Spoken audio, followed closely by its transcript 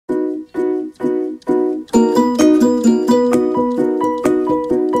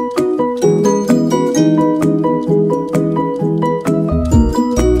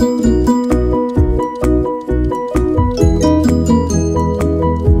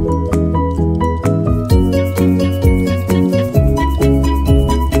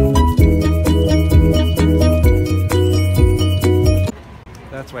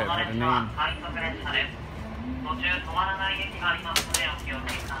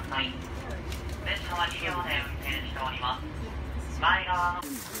Alright,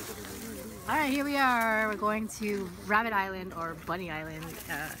 here we are. We're going to Rabbit Island or Bunny Island.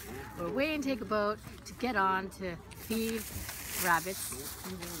 We're waiting to take a boat to get on to feed rabbits.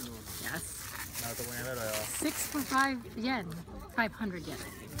 Yes. 6 for 5 yen. 500 yen, I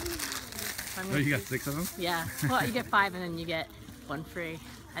think. Oh, you got 6 of them? Yeah. Well, you get 5 and then you get 1 free.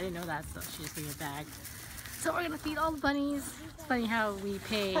 I didn't know that, so she just gave me a bag. So we're gonna feed all the bunnies. It's funny how we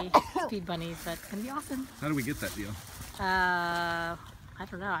pay to feed bunnies, but it's gonna be awesome. How do we get that deal? I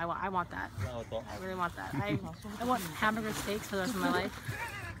don't know. I want that. I really want that. I want hamburger steaks for the rest of my life.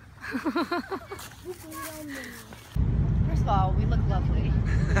 First of all, we look lovely.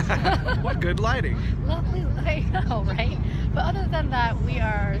 What good lighting! Lovely, I know, right? But other than that, we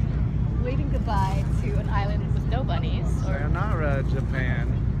are waving goodbye to an island with no bunnies, or Sayonara,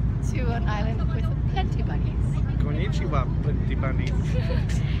 Japan. to an island with plenty bunnies. Konnichiwa, plenty bunnies.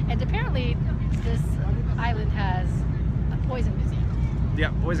 And apparently, this island has a poison museum.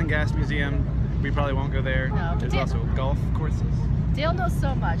 Yeah, poison gas museum. We probably won't go there. No, There's also golf courses. Dale knows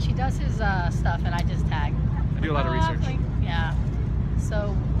so much. He does his stuff, and I just tag. I do a lot of research. Yeah.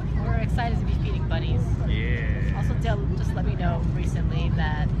 So we're excited to be feeding bunnies. Yeah. Also, Dale just let me know recently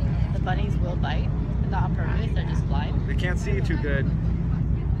that the bunnies will bite, but not on purpose. They're just blind. They can't see too good,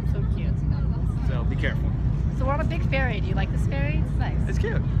 So cute. so be careful. So we're on a big ferry. Do you like this ferry? It's nice. It's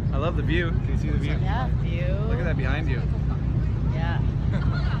cute. I love the view. Can you see the view? Yeah, view. Look at that behind you. Yeah.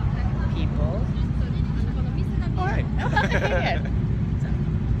 People. Oh, hey. Good.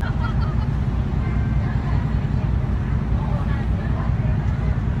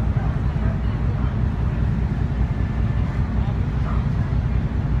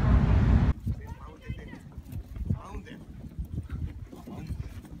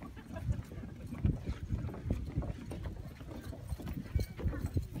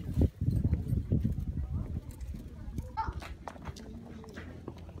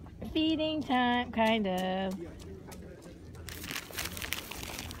 Feeding time, kind of.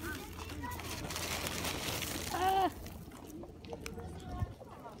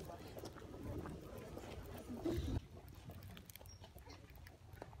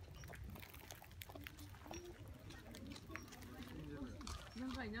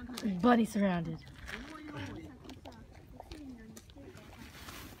 Bunny surrounded.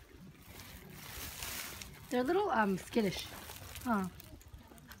 They're a little skittish. Huh.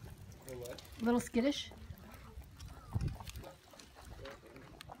 A little skittish.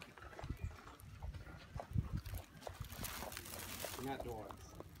 Not dogs.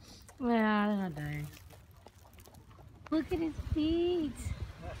 Yeah, they're not dying. Look at his feet.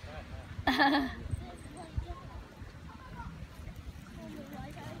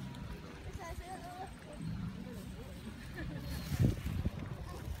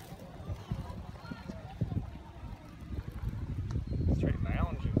 Straight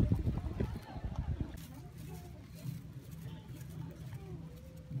lounging.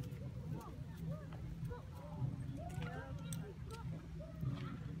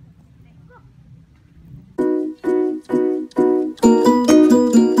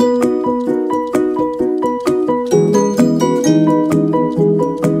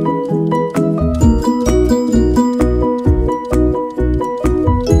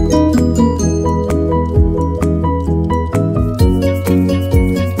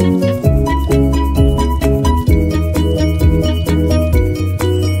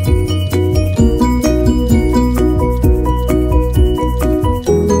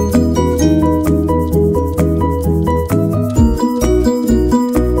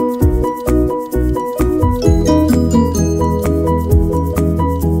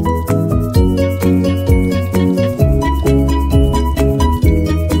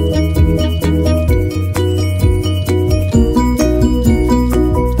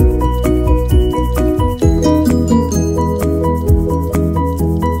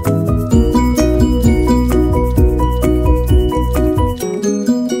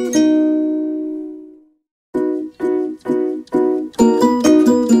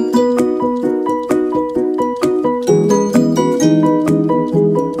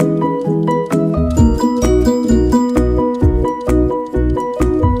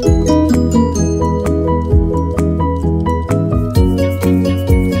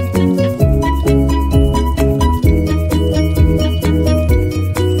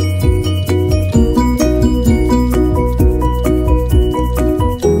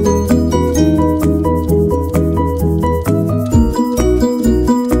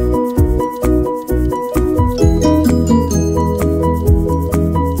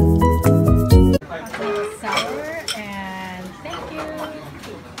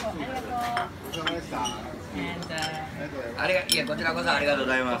 And I got yeah, very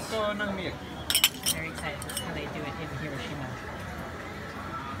excited. That's how they do it in Hiroshima.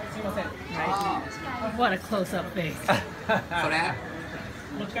 Right? What a close-up face. So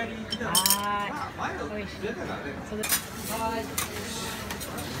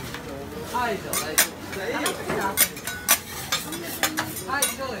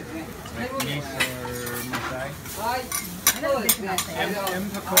the M.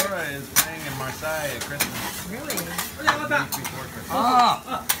 Pecora is playing in Marseille at Christmas. Really? Week before Christmas.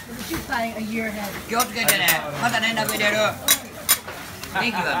 She's flying a year ahead. 気をつけてね。また連絡入れる。ネ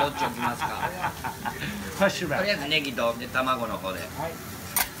ギはどっち置きますか。Hush your と mouth. りあえずネギと卵の方で。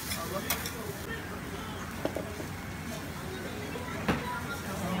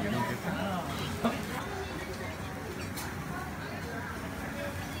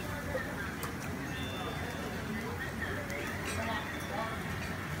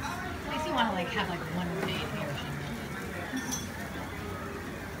Makes you want to like have like one day in Hiroshima.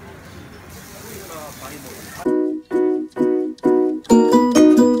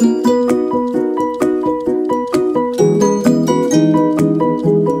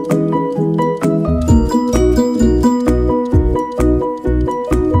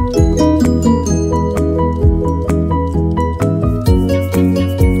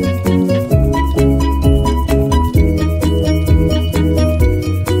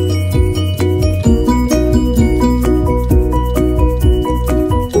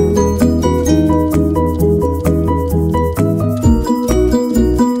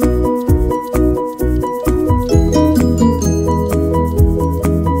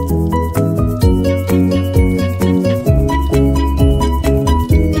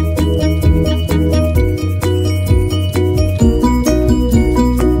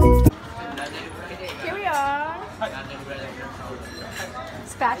 Here we are.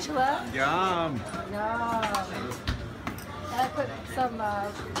 Spatula. Yum. No. And I put some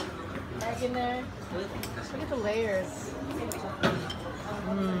egg in there. Look at the layers.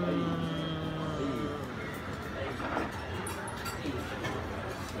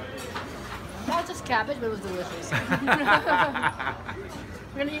 That was just cabbage, but it was delicious. We're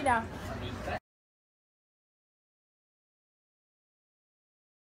gonna eat now.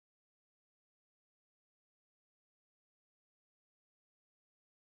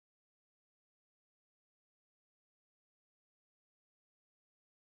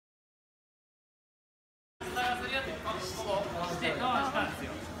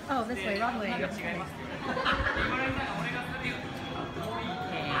 Oh, this way, wrong way. Okay.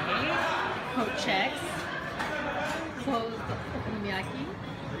 Coat checks. Closed okonomiyaki.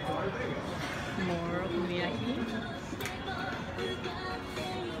 More okonomiyaki.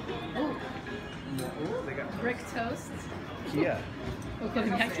 Oh, They got brick toast. Kia.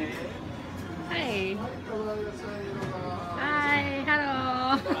 Okonomiyaki. Hi. Hi. Hello.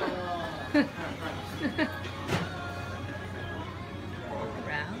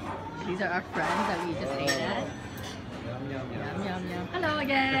 These are our friends that we just ate at. Yum, yum, yum. Yum, yum, yum. Hello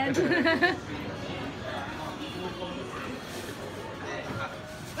again.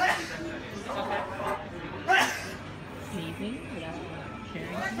 Sneezing without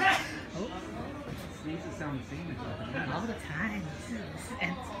sharing. Oh, Sneezes sound the same. all the time.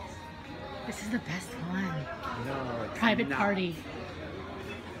 This is the best one. No, it's Private not. party.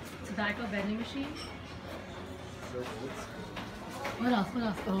 Tobacco vending machine. What else? What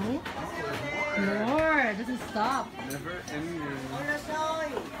else? Oh, more. It doesn't stop. Never ending.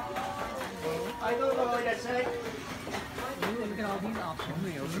 Ooh, look at all these options.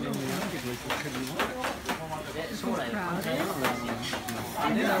 Only Okonomiyaki places could be one. This one's crowded.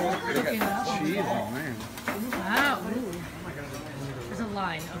 They got cheese on there. Wow. Ooh. There's a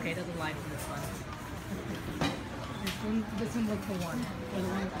line. Okay, there's a line for this one. This one was the one. Or the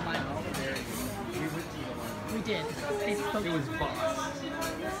one with the line. We did. They spoke. It was boss.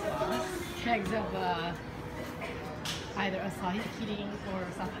 Kegs of either Asahi Kirin or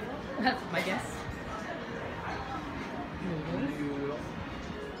Sapporo. That's my guess.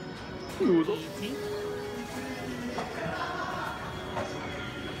 Noodles. Eating.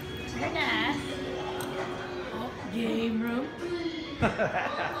 Very nice. Oh, game room.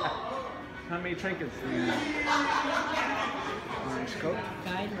 How many trinkets do you need? Orange Coke.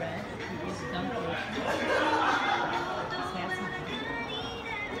 Guide red. Is dumb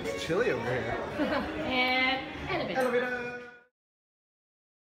It's chilly over here. and